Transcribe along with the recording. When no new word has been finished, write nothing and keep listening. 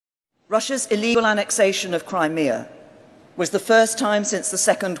Russia's illegal annexation of Crimea was the first time since the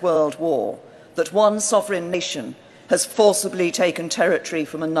Second World War that one sovereign nation has forcibly taken territory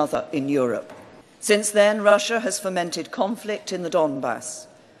from another in Europe. Since then, Russia has fomented conflict in the Donbass,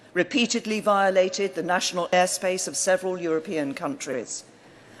 repeatedly violated the national airspace of several European countries,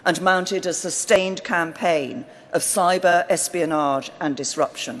 and mounted a sustained campaign of cyber espionage and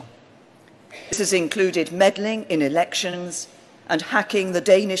disruption. This has included meddling in elections and hacking the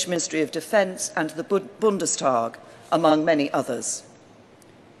Danish Ministry of Defence and the Bundestag, among many others.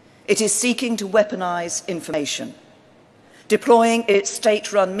 It is seeking to weaponise information, deploying its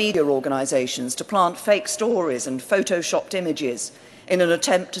state-run media organisations to plant fake stories and photoshopped images in an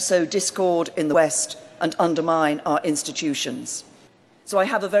attempt to sow discord in the West and undermine our institutions. So I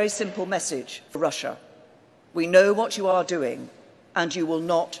have a very simple message for Russia. We know what you are doing, and you will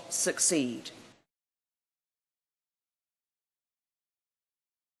not succeed.